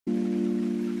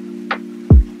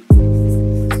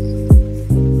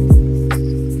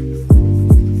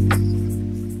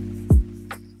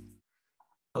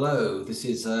This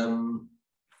is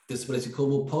Disability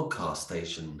Cornwall podcast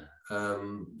station.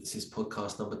 This is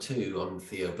podcast number 2. I'm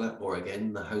Theo Blackmore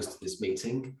again, the host of this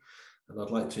meeting, and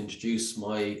I'd like to introduce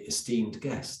my esteemed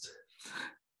guest.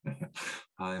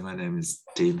 Hi, my name is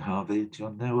Dean Harvey. Do you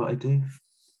want to know what I do?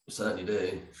 Certainly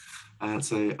do.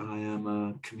 So I am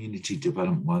a community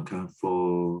development worker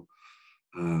for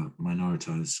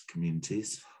minoritised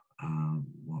communities,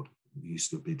 what used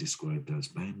to be described as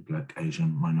BAME, Black,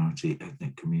 Asian, minority,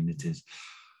 ethnic communities,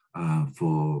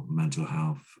 for mental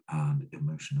health and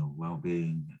emotional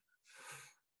well-being.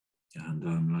 And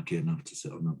I'm lucky enough to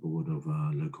sit on the board of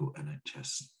a local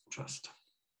NHS trust.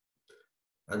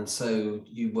 And so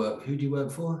you work, who do you work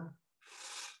for?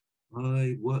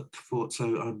 I work for,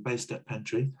 so I'm based at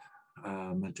Pentreath,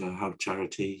 mental health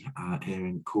charity here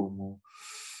in Cornwall.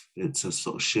 It's a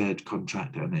sort of shared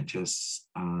contract, NHS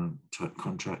type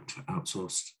contract,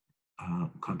 outsourced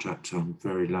contract. I'm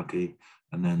very lucky.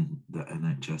 And then the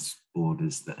NHS board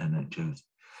is the NHS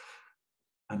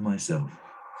and myself.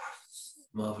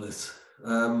 Marvellous.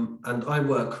 And I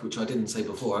work, which I didn't say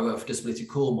before, I work for Disability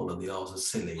Cornwall on the Isles of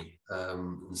Scilly.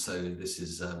 And so this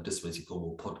is Disability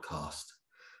Cornwall podcast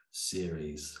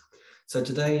series. So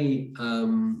today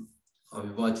I've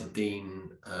invited Dean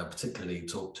particularly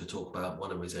to talk about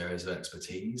one of his areas of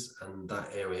expertise, and that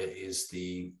area is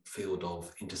the field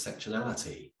of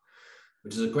intersectionality,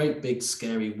 which is a great big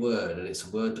scary word, and it's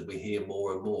a word that we hear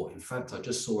more and more. In fact, I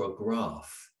just saw a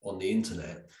graph on the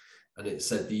internet and it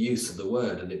said the use of the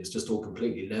word, and it was just all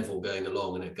completely level going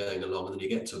along, and then you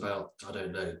get to about, I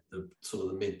don't know, the sort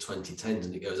of the mid 2010s,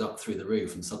 and it goes up through the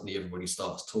roof, and suddenly everybody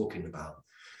starts talking about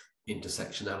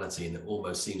intersectionality, and it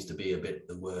almost seems to be a bit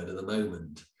the word of the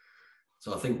moment.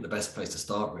 So I think the best place to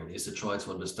start really is to try to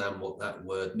understand what that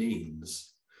word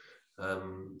means.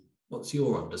 What's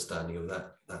your understanding of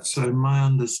that? So my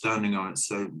understanding of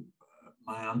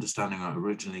it,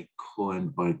 originally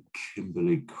coined by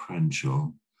Kimberly Crenshaw,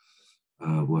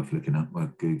 worth looking up,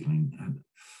 worth Googling.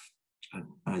 And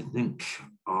I think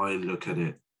I look at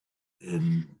it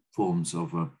in forms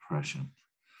of oppression,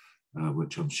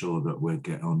 which I'm sure that we'll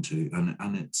get onto.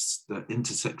 And it's the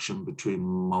intersection between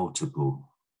multiple.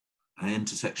 The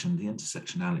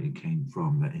intersectionality came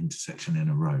from the intersection in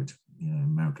a road,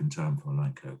 American term for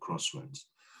like a crossroads.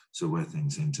 So where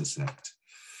things intersect.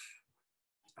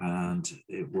 And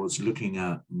it was looking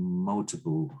at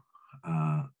multiple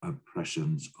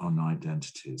oppressions on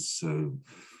identities. So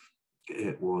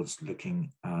it was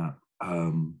looking at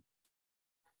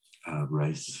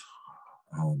race,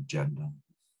 gender,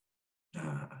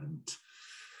 and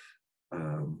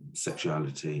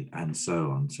sexuality, and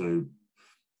so on. So,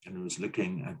 and it was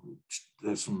looking at,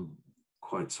 there's some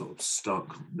quite sort of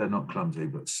stark, they're not clumsy,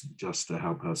 but just to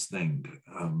help us think,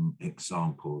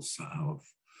 examples of,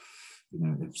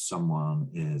 if someone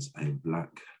is a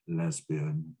Black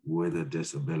lesbian with a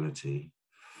disability,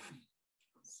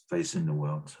 facing the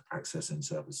world, accessing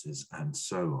services, and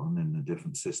so on in the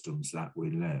different systems that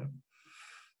we live,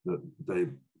 that they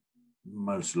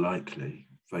most likely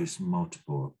face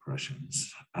multiple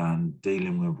oppressions, and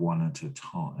dealing with one at a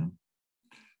time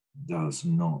does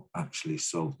not actually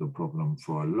solve the problem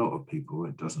for a lot of people.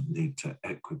 It doesn't lead to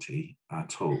equity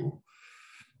at all.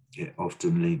 It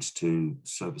often leads to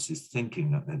services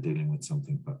thinking that they're dealing with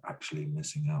something, but actually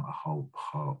missing out a whole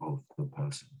part of the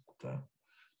person that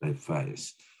they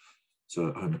face.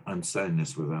 So I'm saying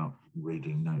this without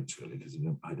reading notes, really, because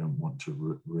I don't want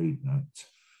to read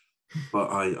notes. But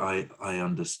I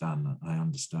understand that. I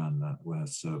understand that where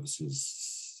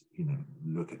services,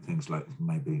 look at things like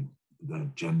maybe the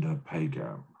gender pay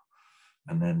gap,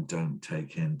 and then don't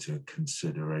take into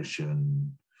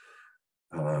consideration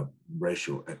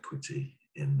racial equity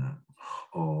in that,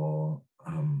 or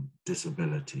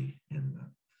disability in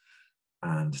that,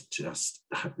 and just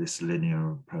have this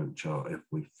linear approach, or if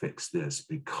we fix this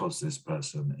because this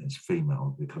person is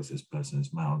female, because this person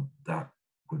is male, that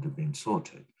would have been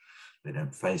sorted. They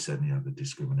don't face any other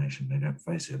discrimination.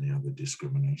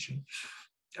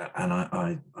 And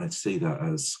I see that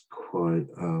as quite,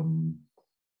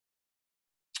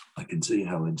 I can see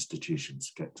how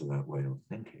institutions get to that way of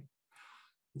thinking.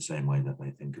 The same way that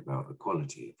they think about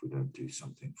equality. If we don't do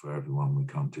something for everyone, we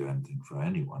can't do anything for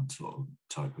anyone, sort of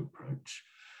type approach.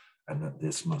 And that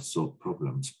this must solve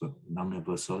problems, but none of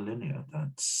us are linear.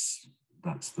 That's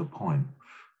the point.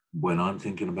 When I'm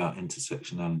thinking about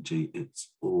intersectionality,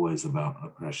 it's always about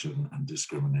oppression and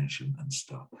discrimination and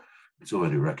stuff. It's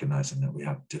already recognizing that we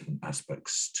have different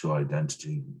aspects to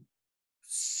identity.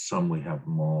 Some we have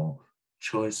more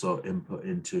choice or input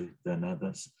into than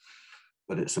others,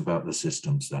 but it's about the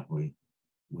systems that we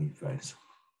face.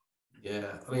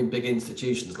 Yeah, I mean, big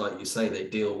institutions, like you say, they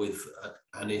deal with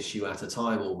an issue at a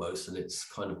time almost, and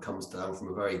it's kind of comes down from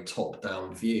a very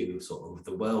top-down view, sort of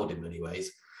the world in many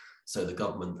ways. So the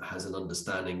government has an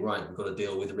understanding, right, we've got to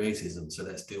deal with racism, so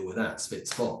let's deal with that, spit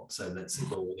spot. So let's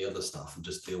ignore all the other stuff and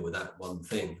just deal with that one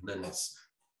thing. And then it's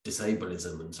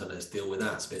disableism, and so let's deal with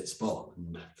that, spit spot.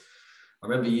 And I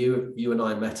remember you and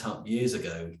I met up years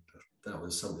ago. That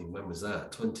was something, when was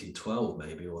that? 2012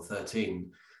 maybe, or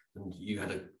 13. And you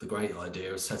had the great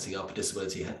idea of setting up a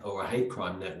disability or a hate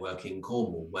crime network in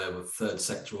Cornwall, where the third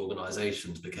sector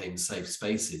organisations became safe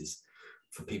spaces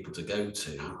for people to go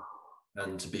to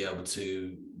and to be able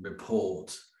to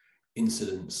report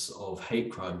incidents of hate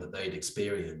crime that they'd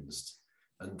experienced.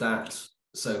 And that,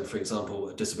 so for example,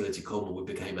 at Disability Cornwall, we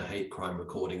became a hate crime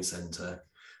recording centre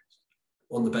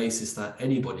on the basis that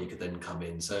anybody could then come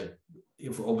in. So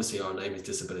if obviously our name is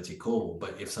Disability Cornwall,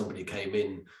 but if somebody came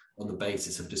in on the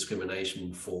basis of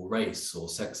discrimination for race or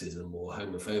sexism or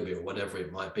homophobia or whatever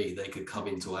it might be, they could come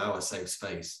into our safe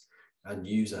space and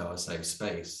use our safe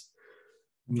space.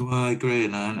 Well, I agree,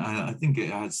 and I think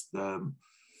it has. I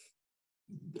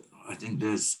think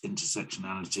there's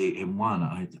intersectionality in one.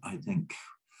 I think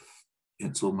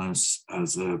it's almost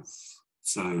as if,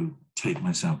 so take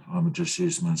myself, I would just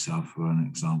use myself for an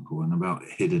example, and about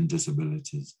hidden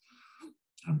disabilities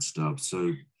and stuff.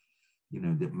 So, you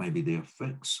know, that maybe the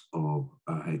effects of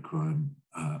hate crime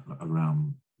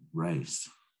around race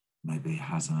maybe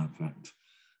has an effect.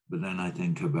 But then I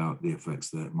think about the effects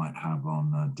that it might have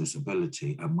on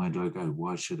disability, and where do I go?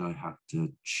 Why should I have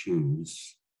to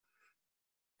choose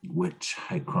which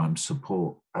hate crime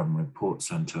support and report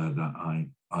centre that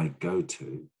I go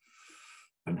to?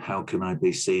 And how can I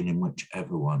be seen in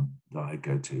whichever one that I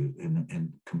go to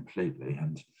in completely?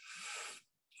 And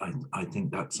I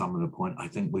think that's some of the point. I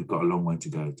think we've got a long way to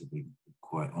go, to be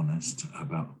quite honest,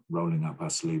 about rolling up our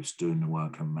sleeves, doing the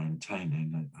work and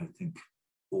maintaining. I think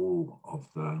all of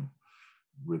the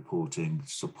reporting,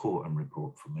 support and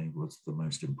report for me was the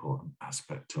most important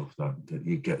aspect of that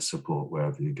you get support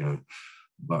wherever you go.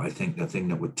 But I think the thing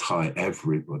that would tie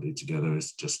everybody together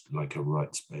is just like a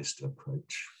rights-based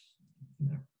approach. You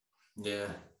know? Yeah,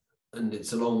 and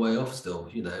it's a long way off still.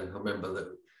 You know, I remember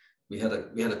that we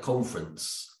had a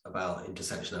conference about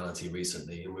intersectionality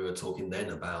recently, and we were talking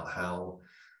then about how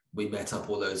we met up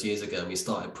all those years ago and we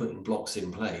started putting blocks in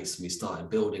place and we started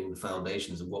building the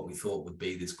foundations of what we thought would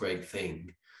be this great thing.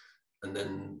 And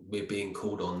then we're being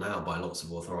called on now by lots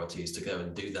of authorities to go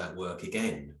and do that work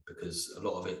again, because a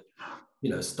lot of it, you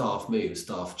know, staff move,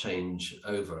 staff change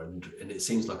over, and it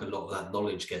seems like a lot of that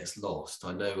knowledge gets lost.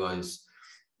 I know I was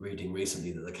reading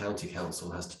recently that the county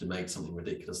council has to make something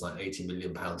ridiculous like £80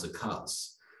 million of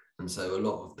cuts. And so a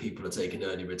lot of people are taking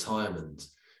early retirement.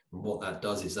 And what that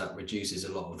does is that reduces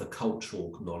a lot of the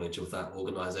cultural knowledge of that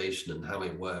organisation and how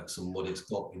it works and what it's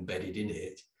got embedded in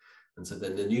it. And so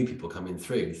then the new people coming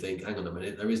through think, hang on a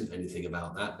minute, there isn't anything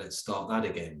about that. Let's start that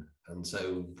again. And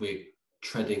so we're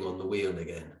treading on the wheel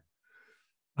again.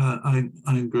 I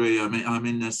agree. I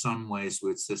mean, there's some ways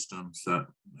with systems that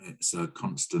it's a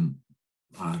constant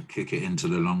kick it into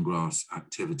the long grass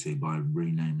activity by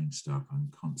renaming stuff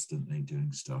and constantly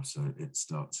doing stuff. So it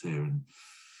starts here. And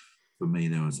for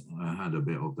me, I had a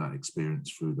bit of that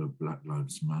experience through the Black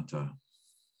Lives Matter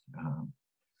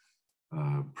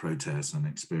protests and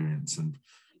experience,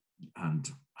 and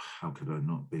how could I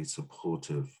not be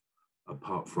supportive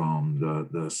apart from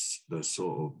the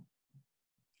sort of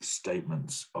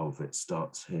statements of it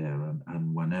starts here,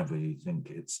 and whenever you think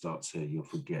it starts here, you're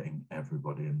forgetting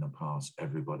everybody in the past,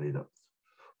 everybody that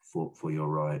fought for your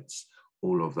rights,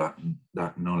 all of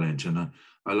that knowledge. And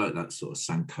I like that sort of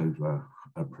Sankova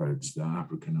approach, the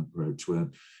African approach, where,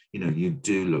 you know, you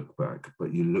do look back,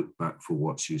 but you look back for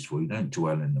what's useful. You don't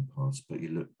dwell in the past, but you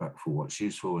look back for what's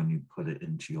useful and you put it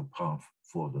into your path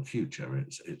for the future.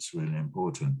 It's really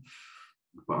important.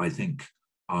 But I think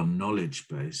our knowledge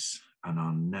base and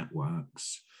our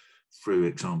networks, through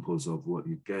examples of what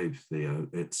you gave, Theo,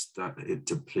 it's that it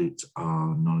depletes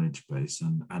our knowledge base.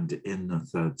 And in the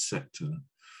third sector,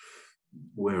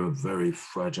 we're a very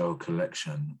fragile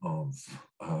collection of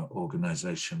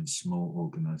organizations, small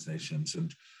organizations.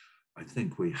 And I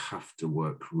think we have to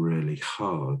work really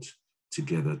hard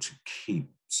together to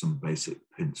keep some basic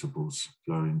principles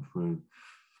flowing through.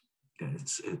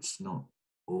 It's not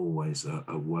always a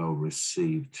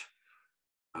well-received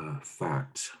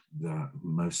fact that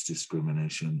most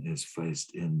discrimination is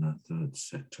faced in the third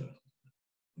sector,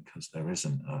 because there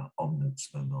isn't an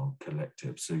ombudsman or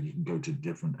collective. So you can go to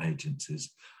different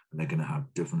agencies and they're going to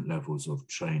have different levels of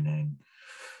training,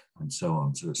 and so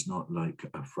on. So it's not like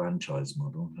a franchise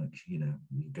model, like, you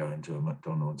go into a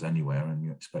McDonald's anywhere and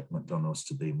you expect McDonald's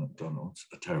to be McDonald's,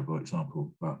 a terrible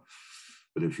example. But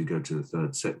if you go to the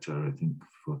third sector, I think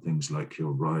for things like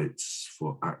your rights,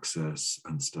 for access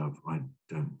and stuff, I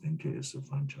don't think it is a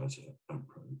franchise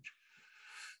approach.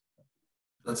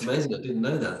 That's amazing. I didn't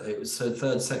know that. So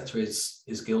third sector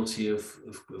is guilty of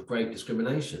great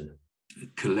discrimination.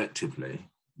 Collectively,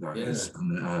 that is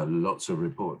lots of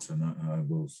reports, and I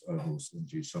will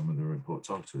send you some of the reports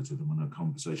afterwards. I don't want a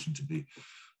conversation to be,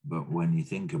 but when you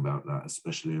think about that,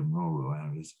 especially in rural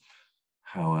areas,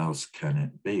 how else can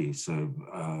it be? So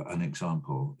an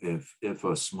example, if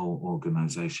a small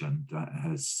organization that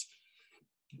has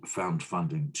found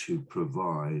funding to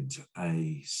provide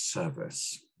a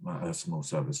service, a small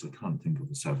service, I can't think of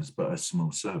a service, but a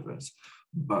small service,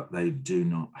 but they do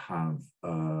not have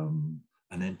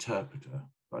an interpreter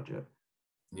budget,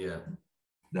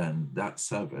 then that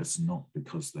service, not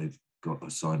because they've got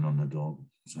a sign on the door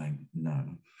saying no,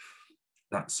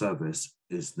 that service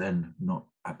is then not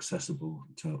accessible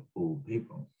to all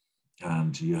people,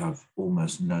 and you have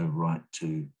almost no right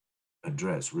to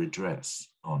redress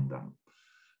on that.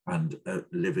 And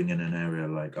living in an area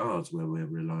like ours, where we're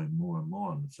relying more and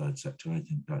more on the third sector, I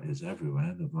think that is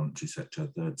everywhere, the voluntary sector,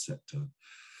 third sector,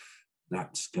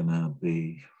 that's going to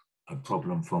be a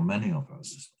problem for many of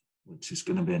us, which is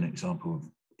going to be an example of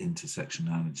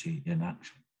intersectionality in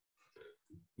action.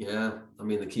 Yeah, I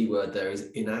mean, the key word there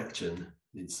is inaction.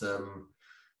 It's, I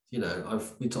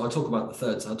talk about the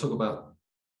third, I talk about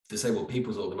disabled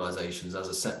people's organisations as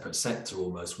a separate sector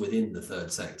almost within the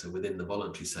third sector, within the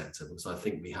voluntary sector, because I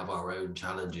think we have our own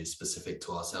challenges specific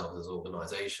to ourselves as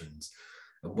organisations.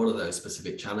 And one of those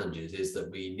specific challenges is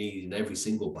that we need in every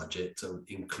single budget to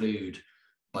include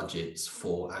budgets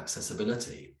for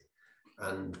accessibility.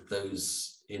 And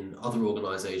those in other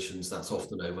organisations, that's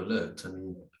often overlooked.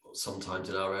 And sometimes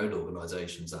in our own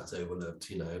organisations, that's overlooked,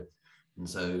 And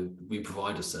so we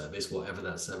provide a service, whatever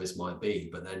that service might be,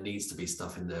 but there needs to be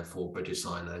stuff in there for British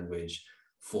Sign Language,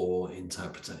 for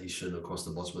interpretation across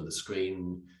the bottom of the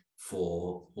screen,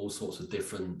 for all sorts of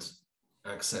different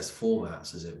access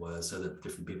formats, as it were, so that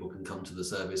different people can come to the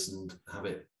service and have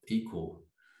it equal.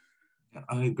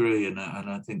 I agree, and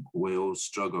I think we all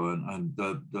struggle. And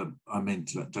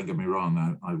don't get me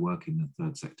wrong, I work in the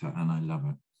third sector and I love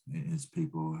it. It is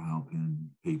people helping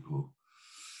people.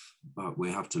 But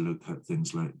we have to look at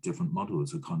things like different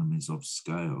models, economies of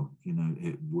scale.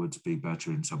 It would be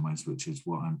better in some ways, which is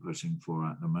what I'm pushing for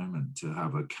at the moment, to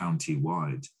have a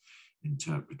county-wide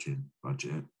interpreting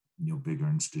budget, your bigger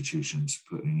institutions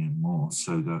putting in more,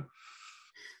 so that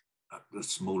the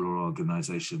smaller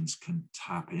organizations can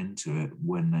tap into it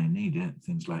when they need it.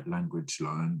 Things like Language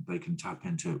Line, they can tap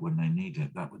into it when they need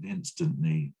it. That would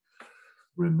instantly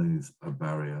remove a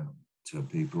barrier to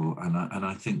people. And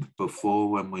I think before,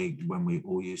 when we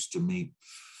all used to meet,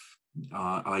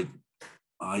 I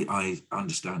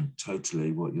understand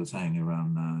totally what you're saying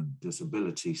around the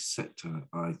disability sector.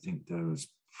 I think there is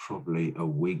probably a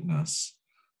weakness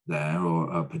there,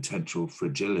 or a potential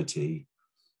fragility,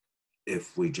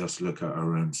 if we just look at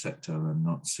our own sector and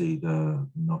not see the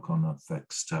knock-on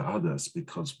effects to others,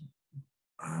 because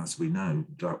as we know,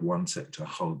 that one sector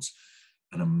holds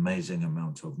an amazing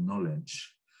amount of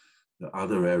knowledge that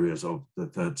other areas of the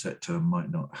third sector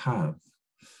might not have,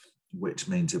 which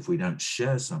means if we don't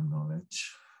share some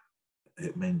knowledge,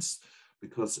 it means,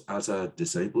 because as a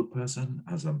disabled person,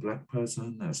 as a Black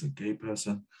person, as a gay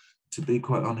person, to be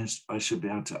quite honest, I should be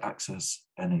able to access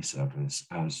any service.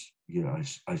 I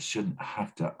shouldn't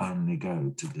have to only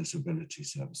go to disability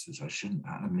services. I shouldn't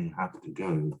only have to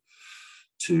go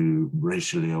to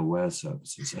racially aware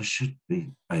services. I should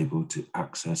be able to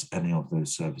access any of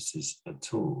those services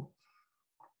at all.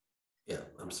 Yeah,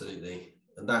 absolutely.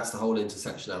 And that's the whole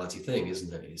intersectionality thing,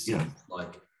 isn't it? It's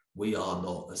like, we are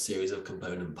not a series of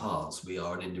component parts. We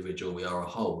are an individual, we are a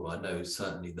whole. I know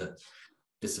certainly that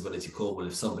Disability Cornwall,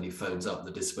 if somebody phones up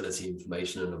the disability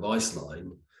information and advice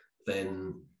line,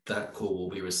 then that call will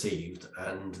be received,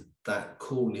 and that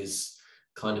call is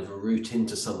kind of a route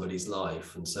into somebody's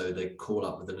life. And so they call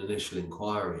up with an initial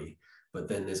inquiry, but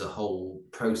then there's a whole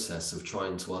process of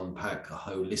trying to unpack a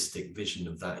holistic vision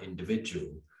of that individual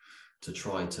to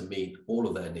try to meet all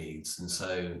of their needs. And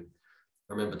so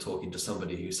I remember talking to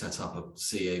somebody who set up a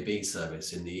CAB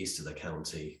service in the east of the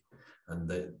county, and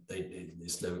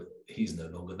he's no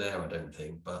longer there, I don't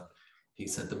think, but he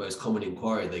said the most common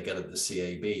inquiry they get at the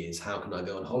CAB is, how can I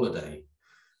go on holiday?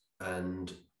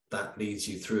 And that leads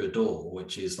you through a door,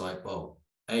 which is like, well,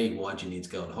 A, why do you need to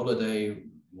go on holiday?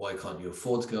 Why can't you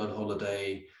afford to go on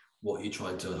holiday? what you're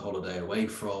trying to holiday away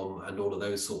from, and all of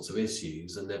those sorts of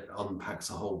issues. And it unpacks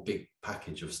a whole big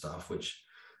package of stuff, which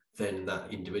then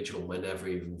that individual may never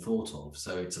even thought of.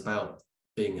 So it's about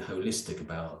being holistic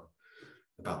about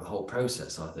the whole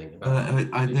process, I think.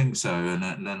 I think so.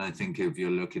 And then I think if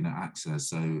you're looking at access,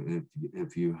 so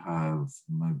if you have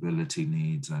mobility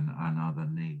needs and other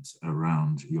needs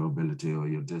around your ability or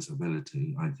your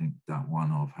disability, I think that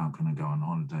one of how can I go on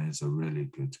holiday is a really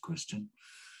good question.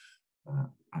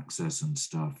 Access and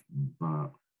stuff.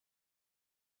 But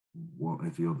what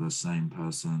if you're the same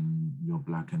person, you're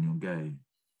Black and you're gay?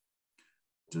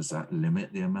 Does that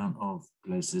limit the amount of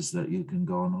places that you can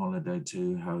go on holiday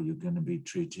to, how you're going to be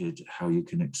treated, how you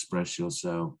can express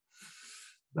yourself,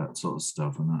 that sort of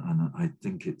stuff? And I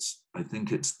think it's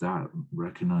that,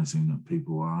 recognizing that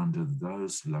people are under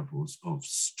those levels of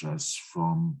stress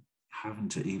from having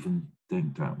to even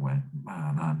think that way,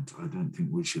 man. And I don't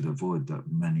think we should avoid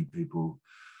that many people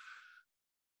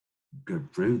go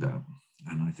through that.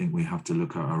 And I think we have to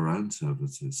look at our own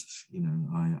services. You know,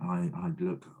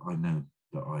 I know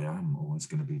that I am always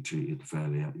going to be treated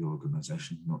fairly at the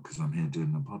organisation, not because I'm here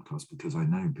doing the podcast, because I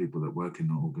know people that work in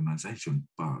the organisation.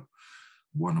 But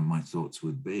one of my thoughts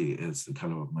would be, is the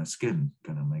colour of my skin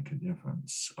going to make a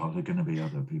difference? Are there going to be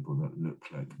other people that look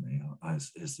like me?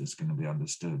 Is this going to be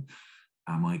understood?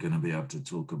 Am I going to be able to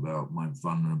talk about my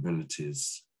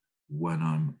vulnerabilities when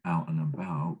I'm out and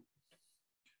about,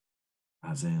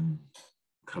 as in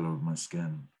colour of my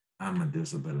skin and my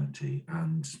disability?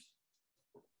 And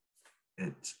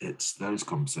it's those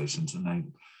conversations, and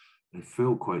they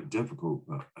feel quite difficult,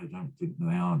 but I don't think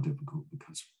they are difficult,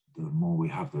 because the more we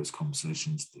have those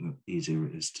conversations, the easier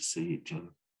it is to see each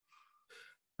other.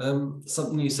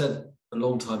 Something you said a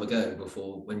long time ago,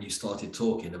 before when you started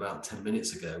talking about 10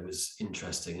 minutes ago, was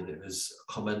interesting, and it was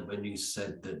a comment when you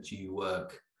said that you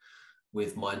work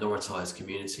with minoritised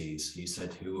communities, you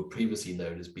said, who were previously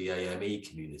known as BAME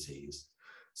communities.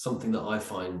 Something that I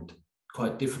find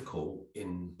quite difficult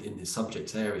in this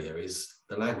subject area is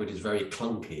the language is very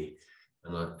clunky,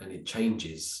 and it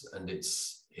changes, and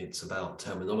it's about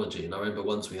terminology. And I remember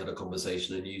once we had a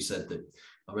conversation, and you said that,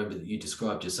 I remember that you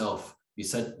described yourself, you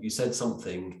said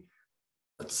something,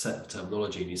 a set of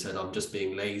terminology, and you said, I'm just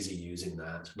being lazy using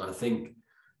that. And I think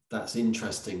that's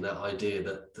interesting, that idea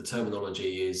that the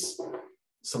terminology is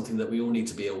something that we all need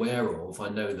to be aware of. I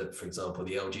know that, for example,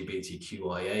 the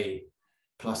LGBTQIA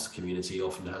plus community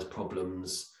often has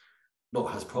problems,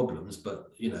 but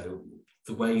you know,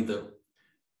 the way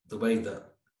that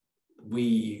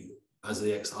we as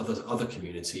the other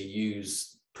community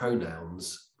use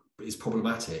pronouns is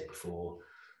problematic for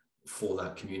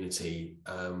that community,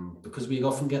 because we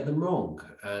often get them wrong,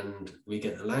 and we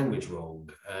get the language wrong,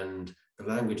 and the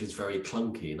language is very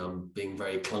clunky, and I'm being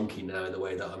very clunky now in the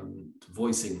way that I'm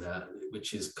voicing that,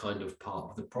 which is kind of part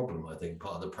of the problem, I think,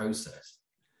 part of the process.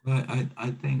 Well,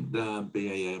 I think the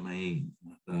BAME,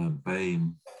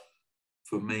 BAME,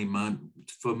 for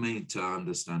me to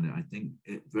understand it, I think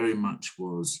it very much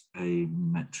was a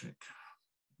metric.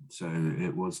 So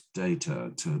it was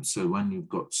data. So when you've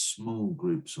got small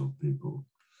groups of people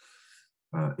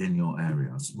in your area,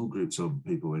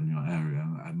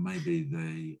 and maybe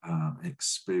they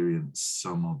experience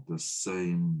some of the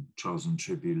same trials and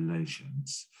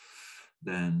tribulations,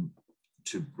 then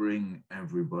to bring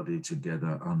everybody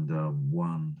together under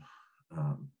one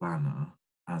banner,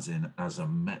 as a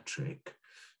metric,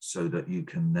 so that you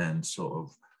can then sort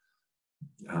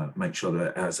of make sure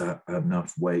that it has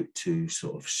enough weight to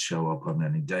sort of show up on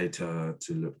any data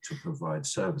to look to provide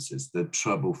services. The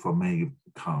trouble for me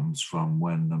comes from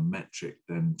when the metric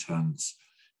then turns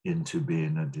into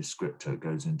being a descriptor,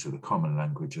 goes into the common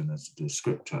language and as a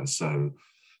descriptor. So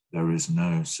there is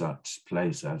no such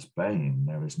place as BAME.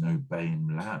 There is no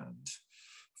BAME land.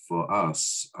 For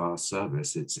us, our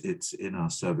service, it's in our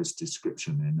service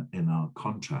description, in our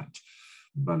contract,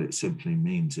 but it simply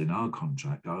means in our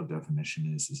contract, our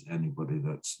definition is anybody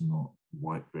that's not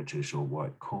white British or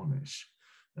white Cornish.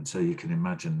 And so you can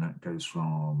imagine that goes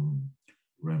from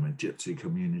Roma Gypsy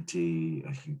community,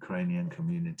 Ukrainian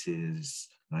communities,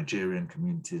 Nigerian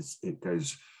communities, it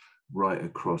goes right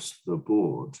across the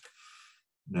board.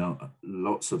 Now,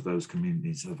 lots of those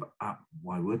communities have,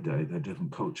 why would they? They're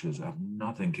different cultures, have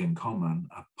nothing in common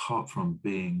apart from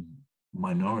being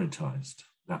minoritized.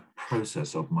 That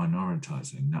process of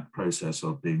minoritizing, that process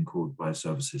of being called by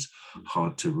services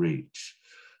hard to reach,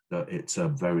 that it's a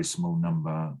very small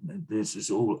number. This is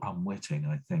all unwitting,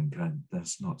 I think, and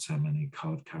there's not so many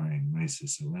card-carrying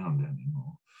racists around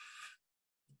anymore.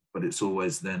 But it's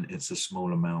always then, it's a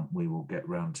small amount, we will get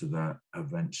round to that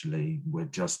eventually. We'll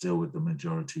just deal with the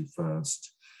majority first.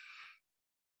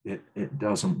 it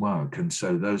doesn't work. And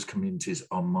so those communities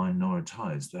are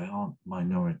minoritized. They aren't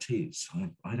minorities.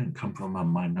 I don't come from a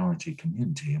minority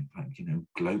community. In fact,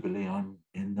 globally, I'm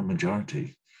in the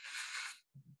majority.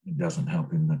 It doesn't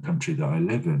help in the country that I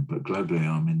live in, but globally,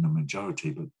 I'm in the majority.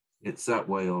 But it's that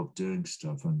way of doing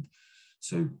stuff. And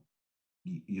so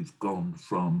you've gone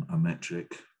from a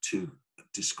metric to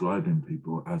describing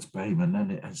people as BAME, and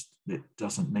then it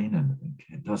doesn't mean anything.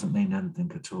 It doesn't mean anything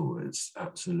at all. It's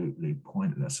absolutely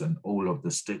pointless, and all of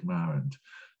the stigma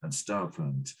and stuff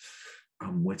and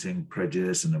unwitting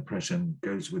prejudice and oppression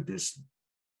goes with this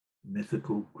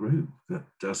mythical group that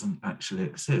doesn't actually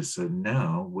exist. So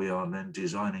now we are then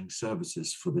designing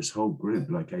services for this whole group,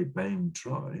 like a BAME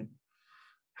tribe.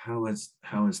 How is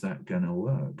that going to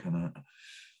work? And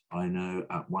I know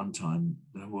at one time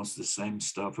there was the same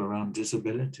stuff around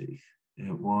disability.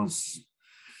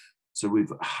 So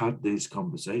we've had these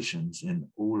conversations in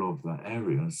all of the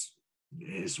areas.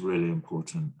 It is really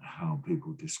important how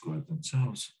people describe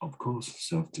themselves. Of course,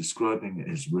 self-describing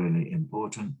is really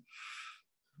important,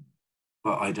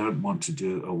 but I don't want to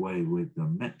do away with the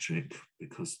metric,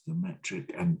 because the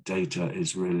metric and data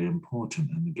is really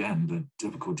important. And again, the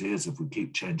difficulty is if we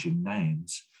keep changing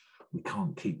names, we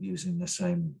can't keep using the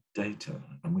same data,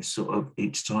 and we sort of,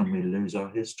 each time we lose our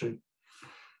history.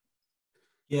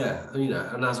 Yeah,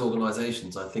 and as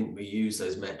organisations, I think we use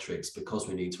those metrics because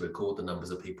we need to record the numbers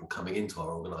of people coming into our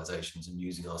organisations and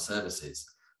using our services.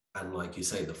 And like you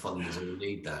say, the funders all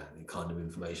need that kind of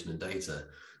information and data.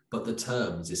 But the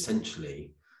terms,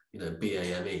 essentially,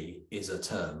 BAME is a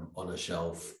term on a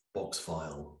shelf box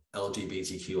file,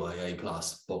 LGBTQIA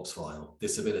plus box file,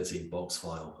 disability box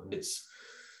file,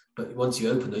 but once you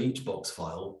open each box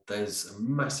file, there's a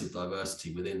massive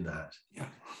diversity within that. Yeah,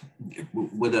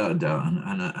 without a doubt.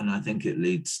 And I think it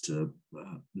leads to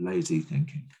lazy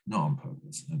thinking, not on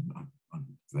purpose. I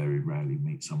very rarely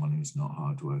meet someone who's not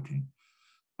hardworking,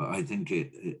 but I think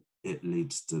it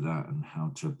leads to that, and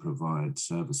how to provide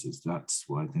services. That's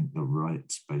why I think the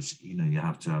rights-based, you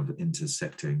have to have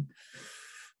intersecting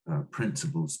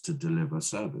principles to deliver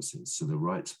services. So the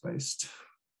rights-based,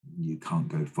 you can't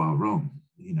go far wrong.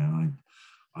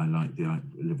 I like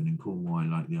living in Cornwall. I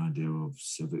like the idea of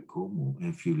civic Cornwall.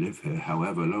 If you live here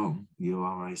however long, you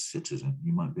are a citizen.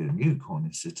 You might be a new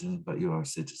Cornish citizen, but you are a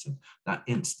citizen. That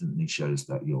instantly shows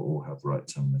that you all have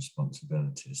rights and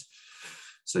responsibilities.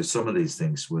 So some of these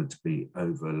things would be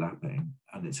overlapping,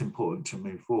 and it's important to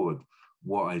move forward.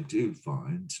 What I do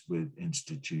find with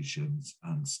institutions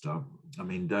and stuff,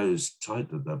 those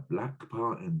type of the Black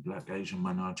part in Black Asian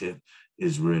minority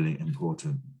is really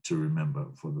important to remember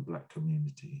for the Black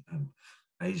community. And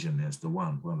Asian is the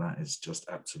one. Well, that is just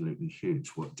absolutely huge.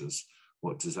 What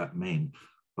does that mean?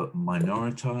 But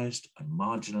minoritized and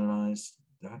marginalized,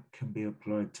 that can be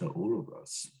applied to all of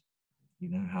us.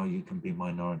 How you can be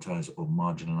minoritized or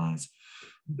marginalized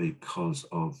because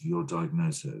of your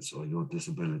diagnosis or your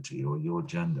disability or your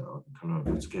gender or the color of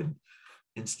your skin.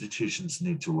 Institutions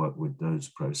need to work with those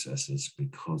processes,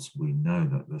 because we know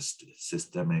that the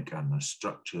systemic and the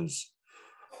structures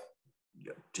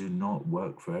do not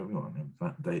work for everyone. In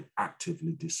fact, they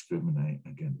actively discriminate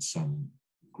against some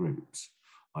groups,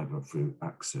 either through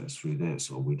access, through this,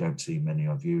 or we don't see many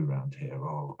of you around here,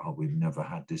 or we've never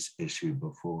had this issue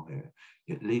before here.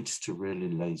 It leads to really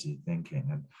lazy thinking,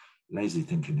 and lazy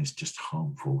thinking is just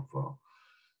harmful for,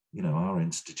 our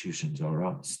institutions are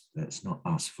us. It's not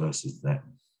us versus them.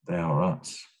 They are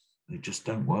us. They just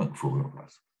don't work for all of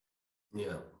us.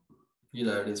 Yeah.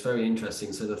 And it's very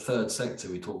interesting. So the third sector,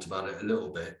 we talked about it a little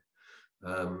bit.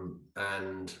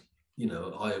 And,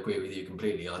 I agree with you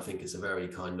completely. I think it's a very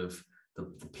kind of, the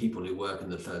people who work in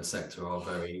the third sector are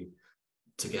very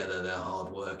together, they're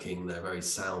hardworking, they're very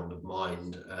sound of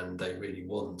mind, and they really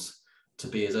want to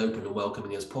be as open and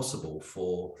welcoming as possible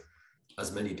for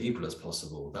as many people as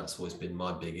possible. That's always been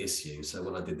my big issue. So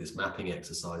when I did this mapping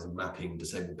exercise and mapping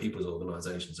disabled people's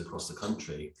organisations across the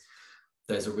country,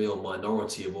 there's a real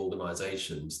minority of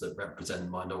organisations that represent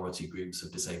minority groups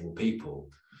of disabled people.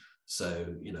 So,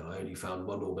 I only found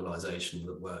one organisation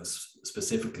that works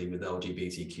specifically with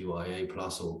LGBTQIA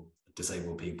plus or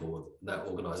disabled people. That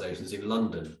organisation is in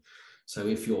London. So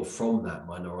if you're from that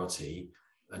minority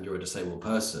and you're a disabled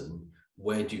person,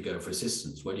 where do you go for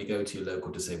assistance? Where do you go to your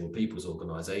local disabled people's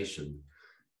organisation?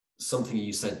 Something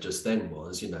you said just then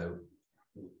was,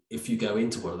 if you go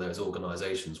into one of those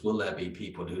organisations, will there be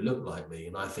people who look like me?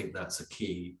 And I think that's a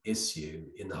key issue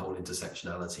in the whole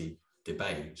intersectionality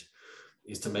debate,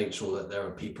 is to make sure that there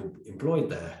are people employed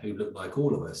there who look like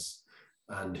all of us,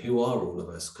 and who are all of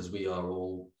us, because we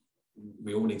all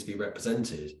need to be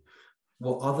represented.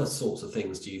 What other sorts of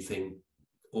things do you think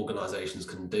organisations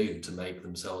can do to make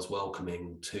themselves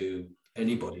welcoming to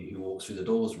anybody who walks through the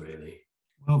doors, really.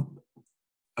 Well,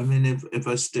 I mean, if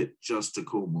I stick just to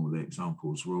Cornwall, the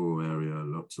examples, rural area,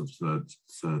 lots of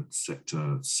third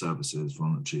sector services,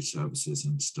 voluntary services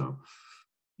and stuff,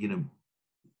 you know,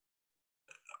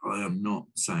 I am not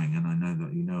saying, and I know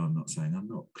that you know I'm not saying, I'm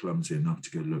not clumsy enough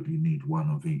to go, look, you need one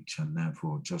of each, and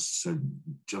therefore just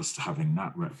having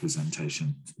that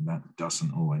representation, that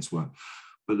doesn't always work.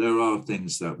 But there are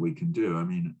things that we can do. I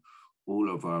mean, all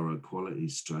of our equality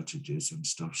strategies and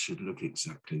stuff should look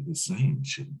exactly the same,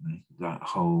 shouldn't they? That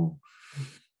whole,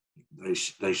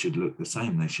 they should look the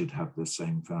same. They should have the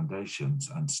same foundations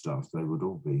and stuff. They would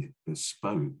all be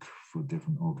bespoke for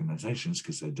different organizations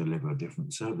because they deliver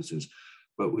different services.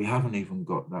 But we haven't even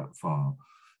got that far.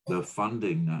 The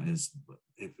funding that is,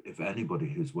 if anybody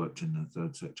who's worked in the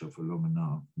third sector for long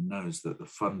enough knows that the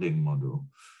funding model,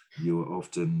 you are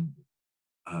often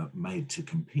made to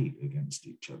compete against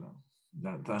each other.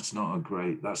 That's not a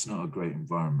great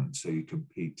environment. So you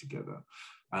compete together,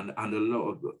 and a lot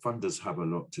of the funders have a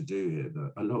lot to do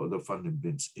here. A lot of the funding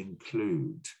bids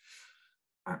include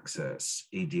access,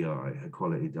 EDI,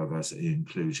 equality, diversity,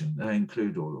 inclusion. They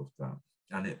include all of that.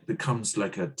 And it becomes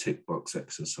like a tick box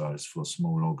exercise for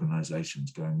small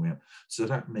organizations going, so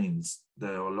that means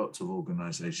there are lots of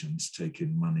organizations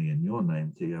taking money in your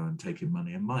name, Theo, and taking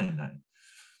money in my name.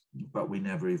 But we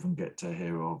never even get to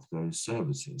hear of those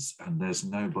services. And there's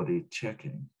nobody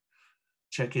checking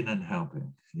and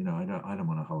helping. You know, I don't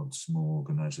want to hold small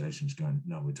organizations going,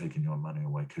 no, we're taking your money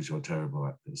away because you're terrible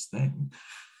at this thing.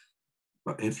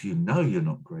 But if you know you're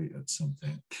not great at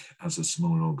something as a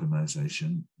small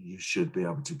organization, you should be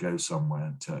able to go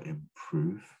somewhere to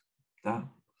improve that.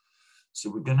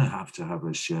 So we're going to have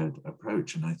a shared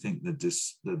approach. And I think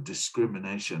the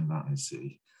discrimination that I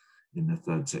see in the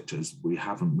third sector is we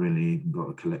haven't really even got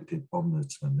a collective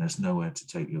ombudsman. There's nowhere to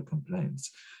take your complaints.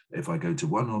 If I go to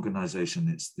one organization,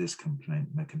 it's this complaint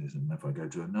mechanism. If I go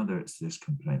to another, it's this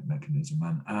complaint mechanism.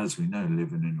 And as we know,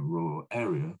 living in a rural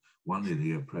area, one of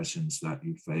the oppressions that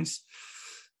you face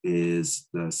is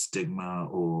the stigma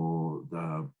or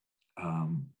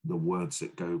the words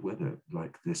that go with it,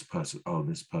 like this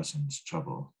person's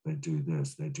trouble. They do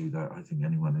this, they do that. I think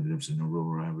anyone who lives in a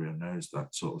rural area knows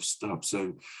that sort of stuff.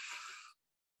 So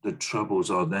the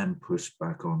troubles are then pushed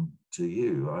back on to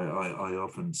you. I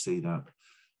often see that.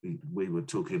 We were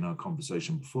talking in our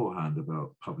conversation beforehand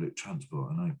about public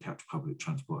transport, and I catch public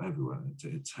transport everywhere.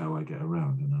 It's how I get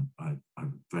around, and I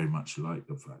very much like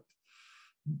the fact.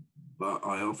 But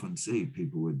I often see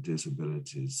people with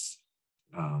disabilities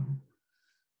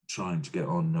trying to get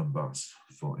on a bus,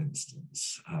 for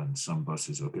instance, and some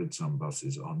buses are good, some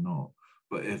buses are not.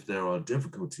 But if there are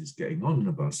difficulties getting on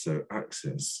the bus, so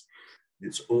access,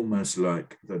 it's almost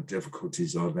like the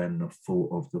difficulties are then the fault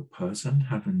of the person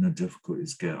having the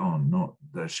difficulties get on, not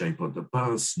the shape of the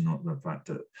bus, not the fact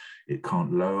that it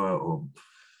can't lower,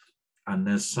 and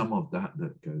there's some of that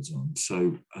goes on.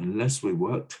 So unless we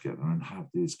work together and have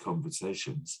these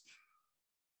conversations,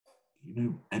 you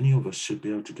know, any of us should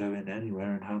be able to go in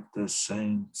anywhere and have the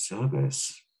same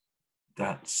service.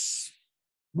 That's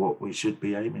what we should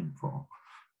be aiming for.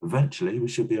 Eventually, we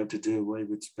should be able to do away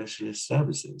with specialist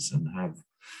services and have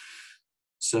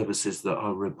services that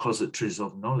are repositories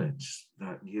of knowledge,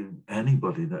 that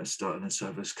anybody that's starting a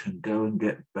service can go and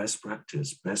get best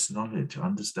practice, best knowledge,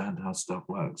 understand how stuff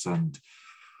works. And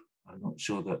I'm not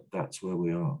sure that that's where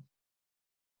we are.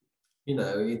 You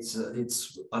know,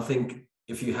 it's. I think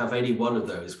if you have any one of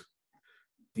those,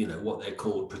 you know, what they're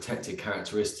called protected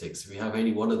characteristics, if you have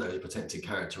any one of those protected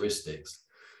characteristics,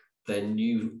 then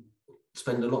you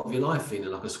spend a lot of your life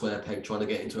feeling like a square peg trying to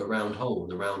get into a round hole.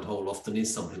 And the round hole often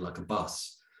is something like a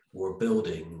bus or a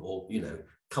building, or, you know,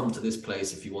 come to this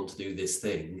place if you want to do this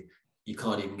thing. You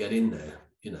can't even get in there.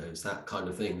 You know, it's that kind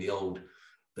of thing.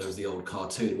 There was the old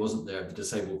cartoon, wasn't there, of the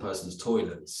disabled person's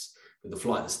toilets with a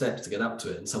flight of steps to get up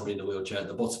to it, and somebody in a wheelchair at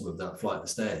the bottom of that flight of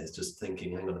stairs just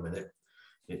thinking, hang on a minute,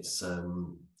 it's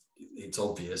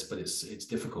obvious, but it's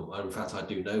difficult. In fact, I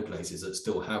do know places that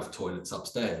still have toilets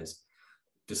upstairs,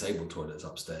 disabled toilets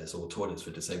upstairs, or toilets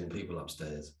for disabled people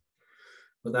upstairs.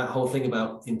 But that whole thing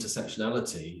about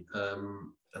intersectionality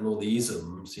and all the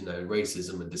isms, you know,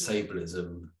 racism and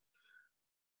disablism,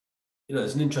 you know,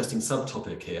 it's an interesting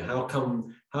subtopic here. How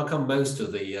come most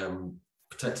of the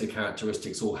protected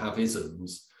characteristics all have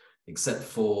isms, except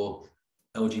for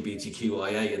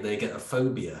LGBTQIA, and they get a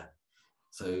phobia?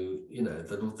 So, you know,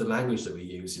 the language that we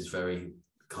use is very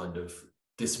kind of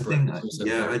disparate.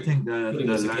 I think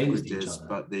the languages,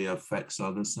 but the effects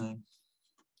are the same.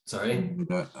 Sorry?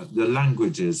 The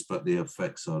languages, but the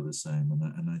effects are the same.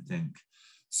 And I think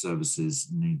services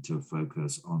need to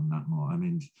focus on that more. I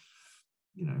mean,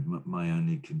 you know, my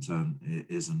only concern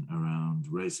isn't around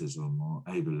racism or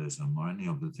ableism or any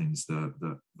of the things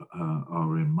that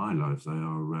are in my life. They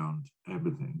are around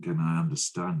everything, and I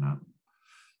understand that.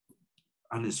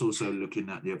 And it's also looking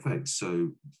at the effects.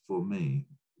 So for me,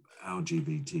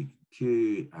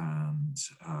 LGBTQ and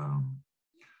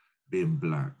being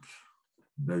Black,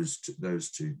 those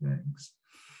two things.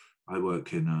 I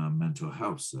work in a mental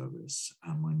health service,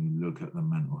 and when you look at the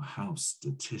mental health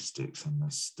statistics and the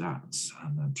stats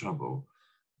and the trouble,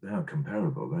 they are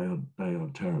comparable. They are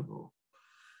terrible.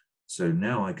 So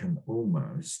now I can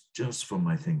almost, just from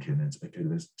my thinking, it's okay,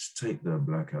 let's take the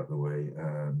Black out the way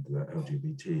and the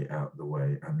LGBT out the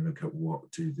way and look at what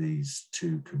do these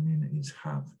two communities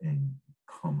have in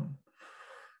common.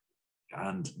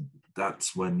 And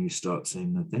that's when you start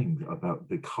seeing the thing about,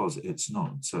 because it's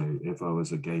not. So if I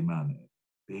was a gay man,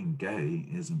 being gay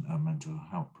isn't a mental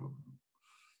health problem.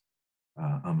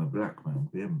 I'm a Black man.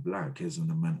 Being Black isn't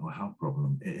a mental health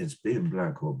problem. It is being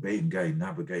Black or being gay,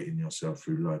 navigating yourself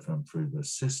through life and through the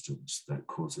systems that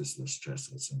causes the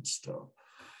stresses and stuff.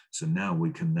 So now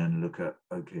we can then look at,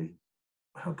 okay,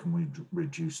 how can we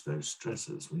reduce those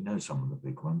stresses? We know some of the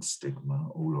big ones, stigma,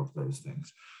 all of those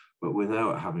things. But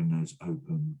without having those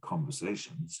open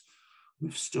conversations,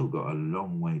 we've still got a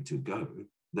long way to go.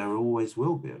 There always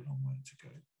will be a long way to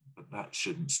go, but that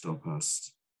shouldn't stop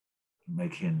us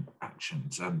making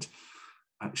actions. And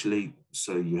actually,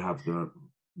 so you have the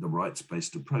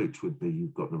rights-based approach would be,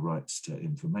 you've got the rights to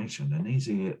information and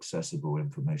easily accessible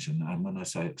information. And when I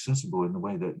say accessible, in the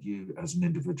way that you as an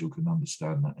individual can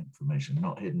understand that information,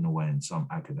 not hidden away in some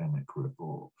academic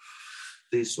report,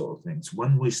 these sort of things.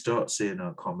 When we start seeing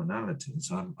our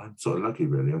commonalities, I'm sort of lucky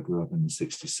really. I grew up in the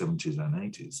 60s, 70s and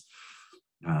 80s.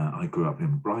 I grew up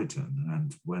in Brighton,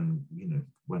 and when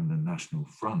the National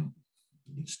Front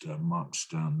used to march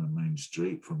down the main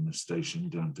street from the station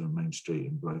down to the main street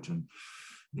in Brighton,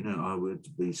 you know, I would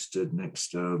be stood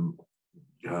next to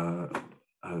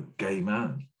a gay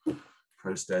man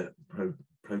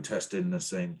protesting the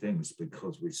same things,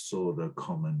 because we saw the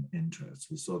common interest.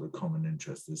 We saw the common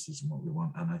interest. This is what we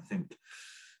want. And I think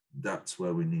that's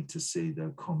where we need to see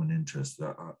the common interests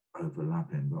that are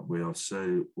overlapping. But we are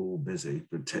so all busy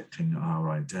protecting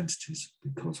our identities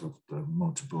because of the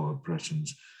multiple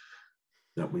oppressions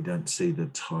that we don't see the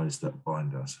ties that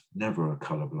bind us. Never a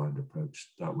colorblind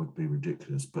approach. That would be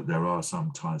ridiculous. But there are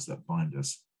some ties that bind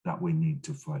us that we need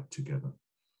to fight together.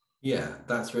 Yeah,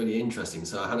 that's really interesting.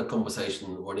 So I had a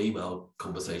conversation or an email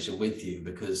conversation with you,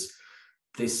 because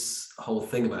this whole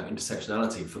thing about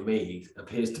intersectionality for me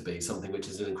appears to be something which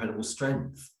is an incredible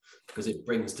strength, because it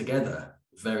brings together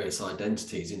various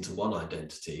identities into one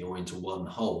identity, or into one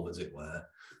whole, as it were.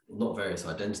 Not various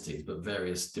identities, but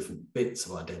various different bits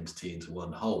of identity into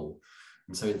one whole.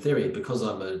 And so in theory, because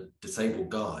I'm a disabled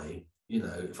guy, you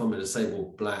know, if I'm a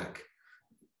disabled Black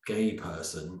gay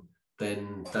person,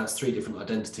 then that's three different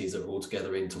identities that are all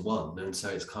together into one. And so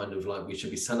it's kind of like we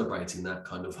should be celebrating that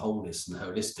kind of wholeness and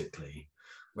holistically,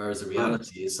 whereas the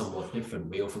reality is somewhat different.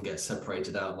 We often get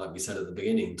separated out, like we said at the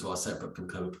beginning, to our separate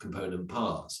component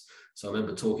parts. So I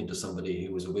remember talking to somebody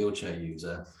who was a wheelchair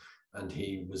user, and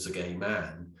he was a gay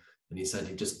man, and he said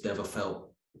he just never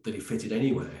felt that he fitted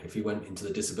anywhere. If he went into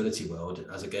the disability world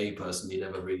as a gay person, he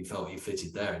never really felt he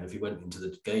fitted there. And if he went into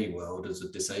the gay world as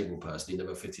a disabled person, he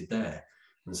never fitted there.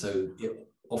 And so it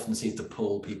often seems to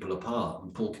pull people apart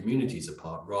and pull communities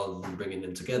apart rather than bringing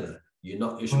them together. You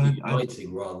should be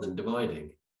uniting rather than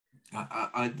dividing.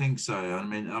 I think so. I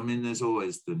mean, there's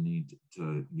always the need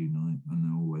to unite, and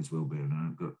there always will be.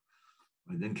 But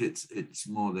I think it's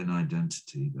more than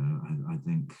identity, though. I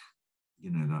think, you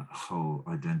know, that whole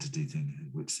identity thing,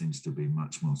 which seems to be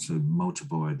much more so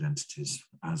multiple identities,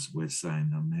 as we're saying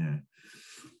them here.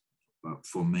 But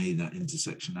for me, that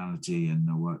intersectionality and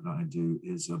the work that I do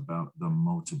is about the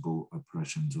multiple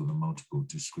oppressions or the multiple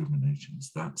discriminations.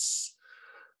 That's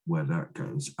where that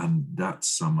goes. And that's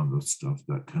some of the stuff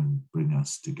that can bring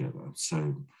us together. So,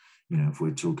 you know, if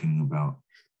we're talking about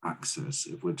access,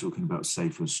 if we're talking about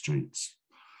safer streets,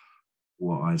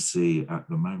 what I see at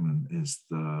the moment is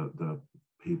the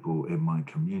people in my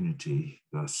community,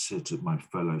 my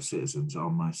fellow citizens,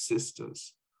 are my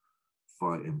sisters,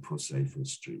 fighting for safer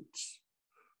streets.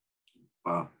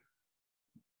 But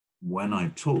when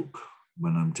I'm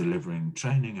delivering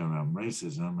training around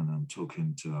racism, and I'm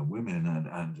talking to women,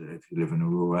 and if you live in a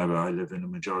rural area, I live in a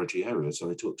majority area, so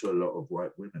I talk to a lot of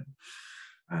white women.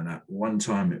 And at one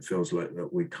time, it feels like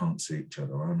that we can't see each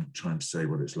other. I'm trying to say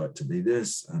what it's like to be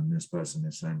this, and this person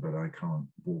is saying, but I can't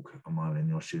walk a mile in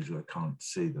your shoes, I can't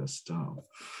see the stuff.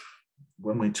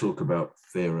 When we talk about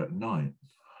fear at night,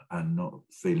 and not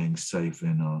feeling safe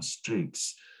in our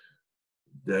streets,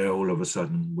 there all of a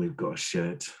sudden we've got a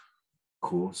shared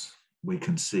cause. We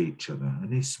can see each other,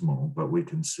 and it's small, but we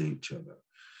can see each other.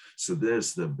 So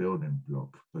there's the building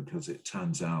block, because it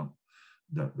turns out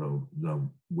that the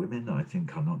women, I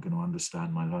think, are not going to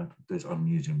understand my life. I'm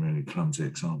using really clumsy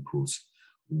examples.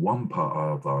 One part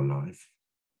of our life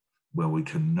where we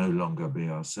can no longer be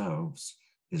ourselves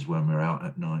is when we're out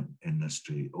at night in the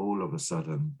street. All of a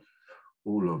sudden,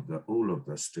 all of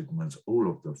the stigmas, all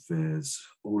of the fears,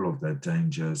 all of the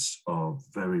dangers are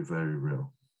very, very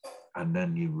real. And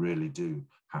then you really do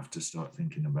have to start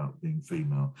thinking about being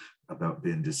female, about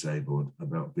being disabled,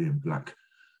 about being Black.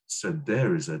 So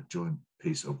there is a joint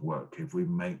piece of work. If we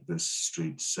make the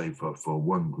streets safer for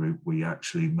one group, we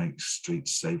actually make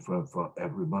streets safer for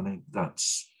everybody.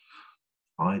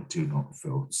 I do not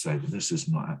feel safe. This is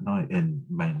not at night in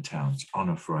main towns, on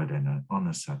a Friday night, on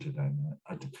a Saturday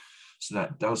night. So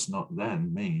that does not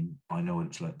then mean I know what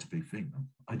it's like to be female.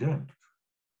 I don't.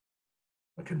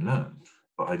 I can learn,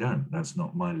 but I don't. That's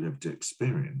not my lived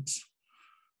experience.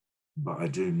 But I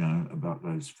do know about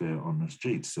those fear on the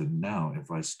streets. And now if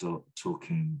I start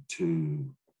talking to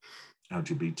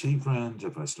LGBT friends,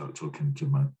 if I start talking to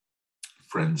my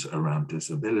friends around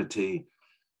disability,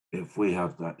 if we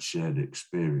have that shared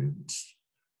experience,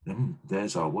 then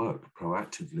there's our work.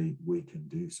 Proactively, we can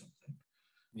do something.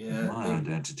 Yeah, my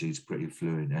identity is pretty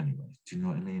fluid anyway. Do you know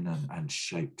what I mean? And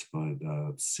shaped by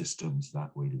the systems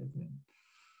that we live in.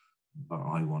 But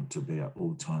I want to be at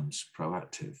all times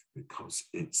proactive, because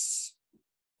it's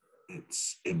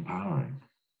empowering.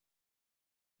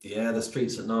 Yeah, the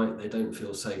streets at night, they don't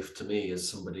feel safe to me as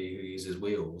somebody who uses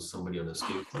wheels, somebody on a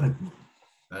scooter.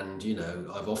 And, you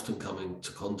know, I've often come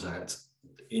into contact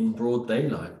in broad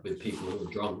daylight with people who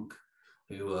are drunk,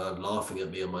 who are laughing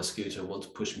at me on my scooter and want to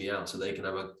push me out so they can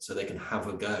have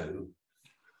a go.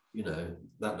 You know,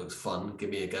 that looks fun. Give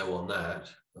me a go on that.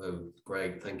 Oh,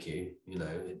 great, thank you. You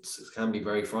know, it can be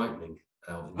very frightening.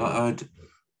 I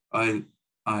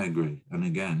agree. And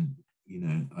again, you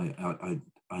know,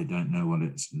 I don't know what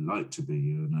it's like to be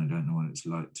you, and I don't know what it's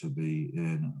like to be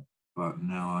in. But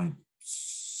now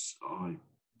I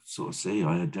sort of see,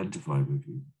 I identify with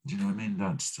you. Do you know what I mean?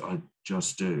 I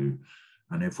just do.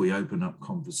 And if we open up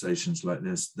conversations like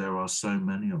this, there are so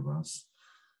many of us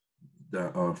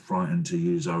that are frightened to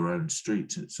use our own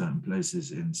streets at certain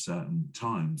places in certain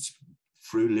times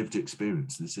through lived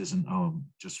experience. This isn't, I'm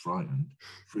just frightened,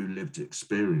 through lived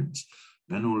experience.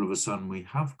 Then all of a sudden we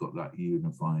have got that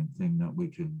unifying thing that we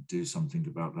can do something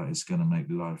about, that is going to make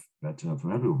life better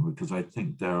for everyone. Because I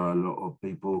think there are a lot of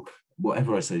people,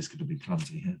 whatever I say is going to be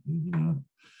clumsy here, you know,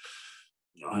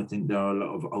 I think there are a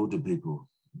lot of older people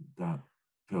that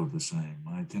feel the same.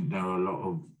 I think there are a lot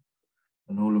of,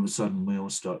 and all of a sudden we all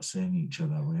start seeing each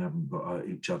other. We haven't got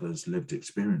each other's lived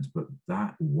experience, but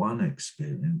that one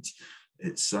experience,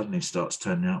 it suddenly starts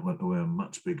turning out like we're a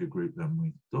much bigger group than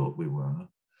we thought we were.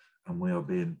 And we are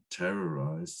being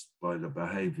terrorized by the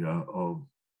behavior of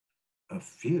a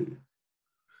few.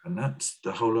 And that's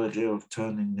the whole idea of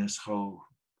turning this whole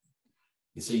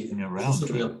thing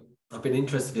around. I've been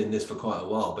interested in this for quite a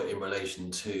while, but in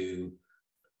relation to,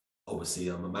 obviously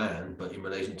I'm a man, but in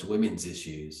relation to women's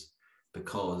issues,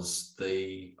 because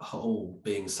the whole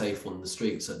being safe on the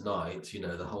streets at night, you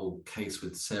know, the whole case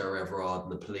with Sarah Everard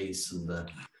and the police, and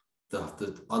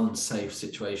the unsafe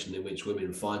situation in which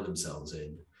women find themselves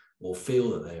in, or feel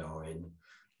that they are in,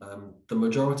 the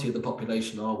majority of the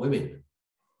population are women.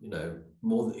 You know,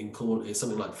 more than in Cornwall, it's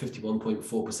something like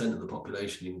 51.4% of the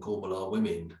population in Cornwall are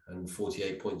women, and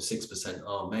 48.6%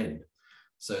 are men.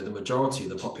 So the majority of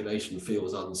the population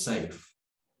feels unsafe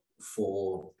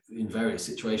in various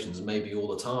situations, maybe all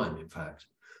the time, in fact,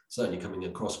 certainly coming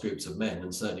across groups of men,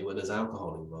 and certainly when there's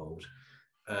alcohol involved.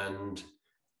 And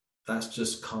that's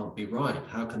just can't be right.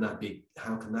 How can that be?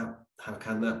 How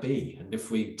can that be? And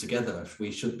if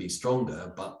we should be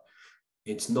stronger, but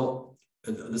it's not.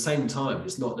 At the same time,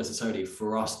 it's not necessarily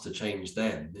for us to change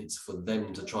them. It's for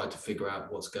them to try to figure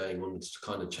out what's going on, to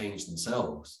kind of change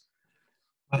themselves.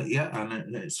 Yeah,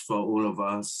 and it's for all of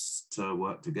us to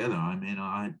work together. I mean,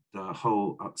 the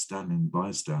whole upstanding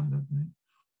bystander thing,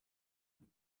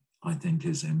 I think,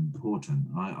 is important.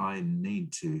 I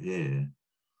need to hear,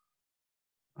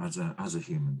 as a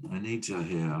human, I need to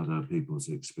hear other people's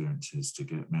experiences to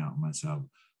get me out of myself.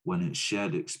 When it's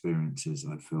shared experiences,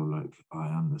 I feel like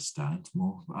I understand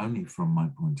more, only from my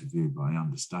point of view, but I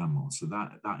understand more. So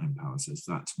that empowers us.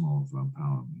 That's more of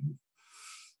empowerment.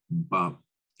 But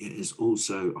it is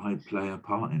also, I play a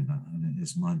part in that, and it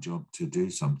is my job to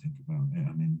do something about it.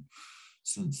 I mean,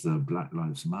 since the Black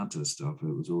Lives Matter stuff,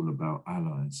 it was all about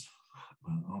allies.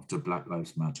 after Black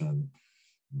Lives Matter,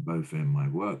 both in my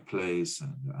workplace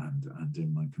and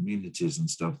in my communities and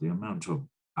stuff, the amount of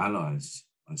allies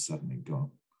I suddenly got,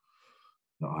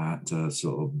 that I had to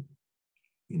sort of,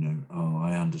 oh,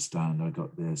 I understand, I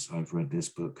got this, I've read this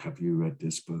book, have you read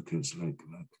this book? It's like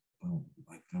well,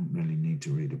 I don't really need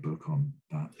to read a book on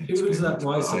that experience. Who was that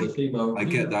writer, the female? I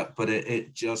get that, but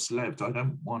it just left. I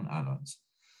don't want allies.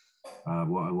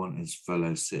 What I want is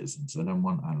fellow citizens. I don't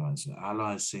want allies.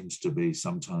 Allies seems to be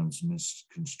sometimes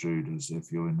misconstrued as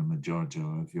if you're in the majority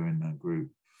or if you're in that group,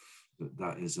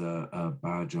 that is a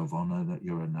badge of honor that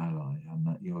you're an ally and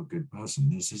that you're a good person.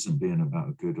 This isn't being about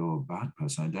a good or a bad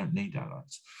person. I don't need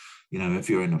allies. If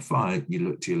you're in a fight, you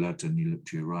look to your left and you look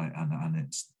to your right, and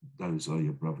it's those are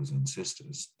your brothers and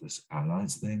sisters. This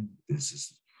allies thing, this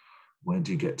is, where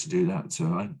do you get to do that?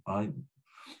 So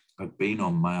I've been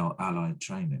on male allied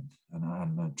training,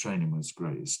 and the training was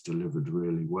great. It's delivered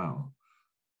really well.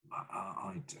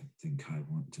 I don't think I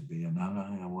want to be an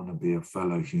ally. I want to be a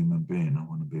fellow human being. I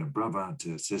want to be a brother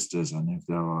to sisters. And if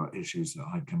there are issues that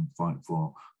I can fight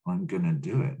for, I'm going to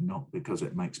do it. Not because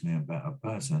it makes me a better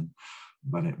person,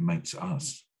 but it makes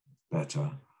us better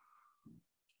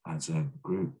as a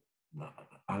group.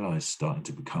 Allies starting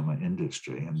to become an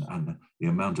industry, and the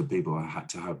amount of people I had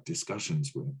to have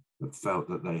discussions with that felt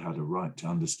that they had a right to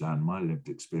understand my lived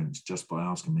experience just by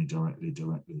asking me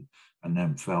directly, and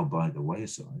then fell by the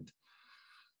wayside.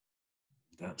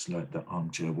 That's like the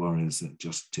armchair warriors that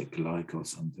just tick like or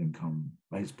something on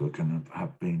Facebook and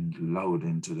have been lulled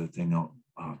into the thing of,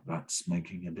 oh, that's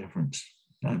making a difference.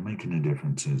 No, making a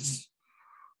difference is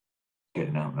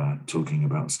getting out there, talking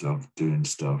about stuff, doing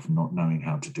stuff, not knowing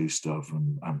how to do stuff,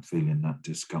 and feeling that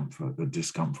discomfort, the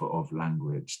discomfort of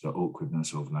language, the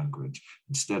awkwardness of language.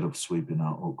 Instead of sweeping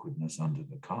our awkwardness under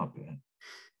the carpet,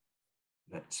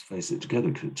 let's face it together,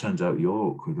 because it turns out you're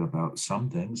awkward about some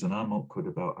things and I'm awkward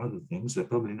about other things. They're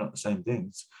probably not the same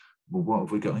things. Well, what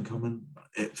have we got in common?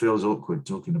 It feels awkward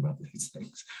talking about these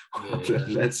things. Yeah.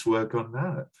 Let's work on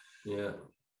that. Yeah.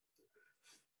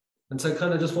 And so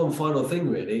kind of just one final thing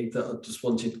really that I just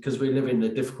wanted, because we live in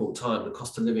a difficult time, the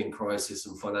cost of living crisis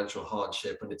and financial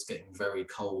hardship, and it's getting very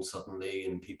cold suddenly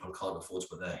and people can't afford to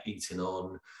put their heating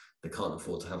on, they can't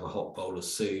afford to have a hot bowl of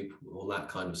soup, all that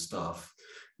kind of stuff.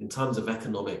 In times of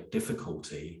economic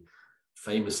difficulty,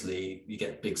 famously, you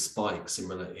get big spikes in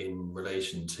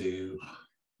relation to,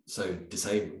 so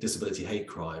disability hate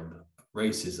crime,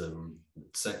 racism,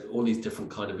 all these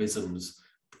different kind of isms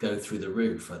go through the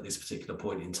roof at this particular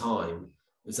point in time.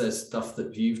 Is there stuff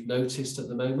that you've noticed at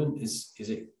the moment? Is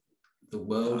it the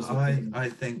world? I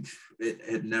think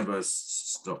it never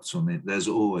stops for me. There's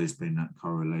always been that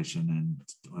correlation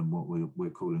and what we're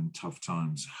calling tough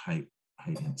times. Hate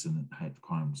incident, hate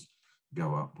crimes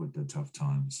go up with the tough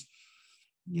times,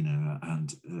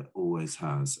 and it always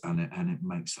has, and it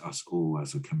makes us all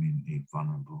as a community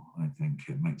vulnerable. I think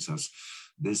it makes us,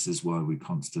 this is why we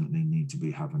constantly need to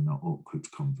be having the awkward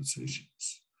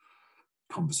conversations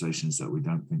that we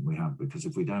don't think we have, because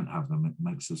if we don't have them, it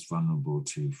makes us vulnerable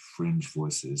to fringe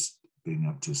voices being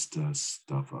able to stir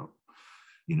stuff up,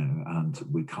 and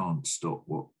we can't stop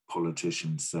what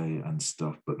politicians say and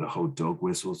stuff, but the whole dog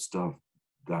whistle stuff,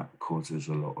 that causes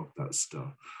a lot of that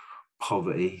stuff.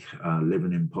 Poverty,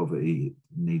 living in poverty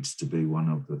needs to be one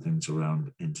of the things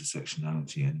around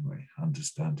intersectionality anyway,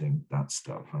 understanding that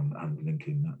stuff and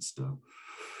linking that stuff.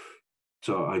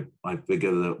 So I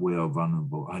figure that we are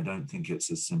vulnerable. I don't think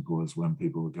it's as simple as when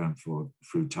people are going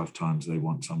through tough times, they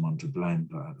want someone to blame,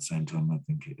 but at the same time, I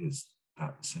think it is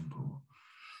that simple.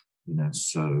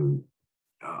 So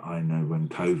I know when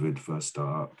COVID first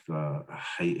started, the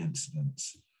hate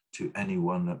incidents to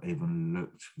anyone that even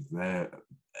looked there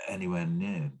anywhere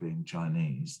near being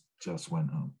Chinese just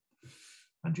went up.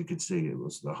 And you could see it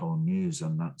was the whole news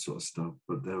and that sort of stuff,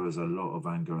 but there was a lot of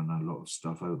anger and a lot of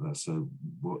stuff out there. So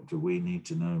what do we need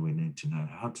to know? We need to know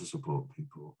how to support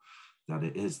people, that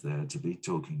it is there, to be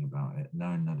talking about it,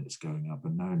 knowing that it's going up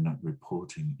and knowing that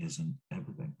reporting isn't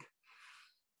everything.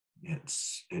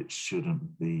 It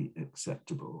shouldn't be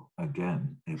acceptable.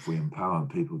 Again, if we empower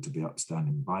people to be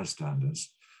upstanding bystanders,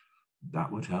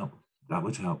 that would help. That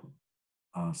would help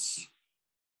us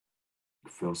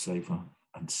feel safer.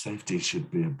 And safety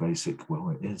should be a basic, well,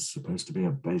 it is supposed to be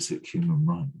a basic human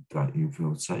right that you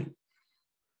feel safe.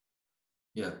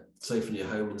 Yeah, safe in your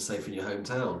home and safe in your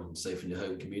hometown and safe in your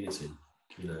home community,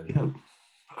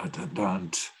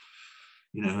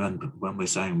 Yeah, and when we're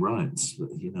saying rights,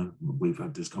 we've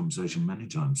had this conversation many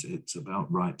times. It's about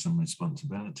rights and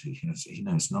responsibility.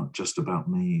 It's not just about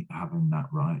me having that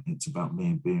right. It's about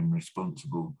me being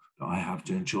responsible, that I have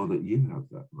to ensure that you have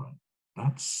that right.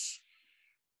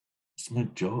 It's my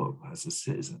job as a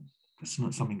citizen. It's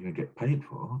not something I get paid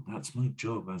for. That's my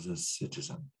job as a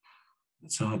citizen.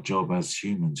 It's our job as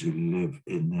humans who live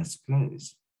in this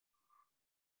place.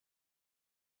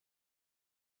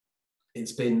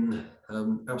 It's been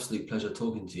an absolute pleasure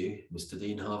talking to you, Mr.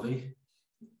 Dean Harvey,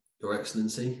 Your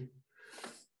Excellency.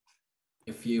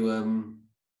 If you,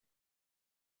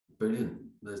 brilliant.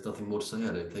 There's nothing more to say,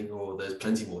 I don't think, or there's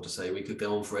plenty more to say. We could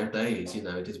go on for days. You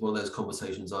know, it is one of those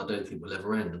conversations I don't think will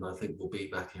ever end. And I think we'll be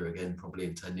back here again, probably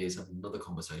in 10 years, having another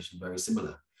conversation very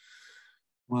similar.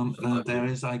 Well,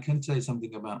 I can say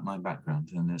something about my background,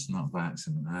 and it's not by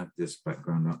accident. I have this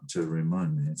background up to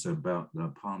remind me. It's about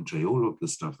the palm tree. All of the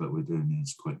stuff that we're doing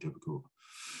is quite difficult.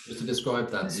 Just to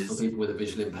describe that for people with a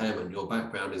visual impairment, your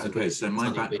background is okay. So my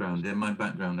background, in my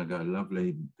background, I got a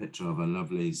lovely picture of a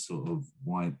lovely sort of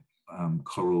white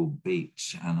coral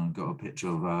beach, and I've got a picture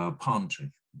of a palm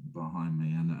tree behind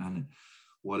me, and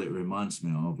what it reminds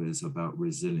me of is about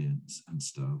resilience and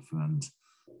stuff, and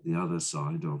the other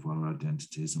side of our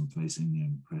identities and facing the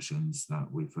impressions that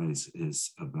we face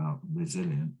is about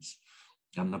resilience.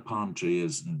 And the palm tree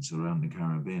is around the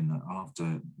Caribbean, that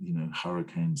after, you know,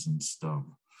 hurricanes and stuff,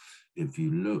 if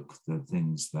you look, the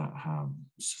things that have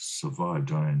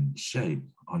survived or in shape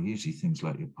are usually things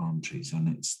like your palm trees.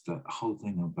 And it's that whole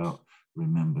thing about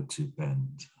remember to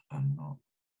bend and not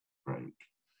break.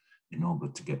 In order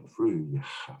to get through, you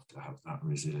have to have that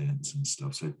resilience and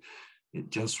stuff. So it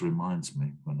just reminds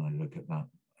me when I look at that,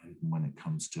 when it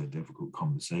comes to a difficult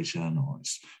conversation or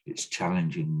it's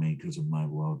challenging me because of my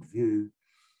worldview,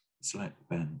 it's like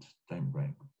bend, don't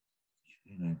break.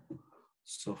 You know,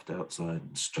 soft outside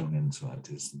and strong inside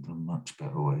is a much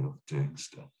better way of doing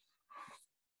stuff.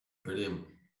 Brilliant.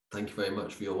 Thank you very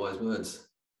much for your wise words.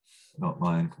 Not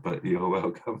mine, but you're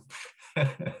welcome.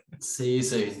 See you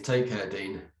soon. Take care,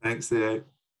 Dean. Thanks, Theo.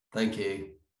 Thank you.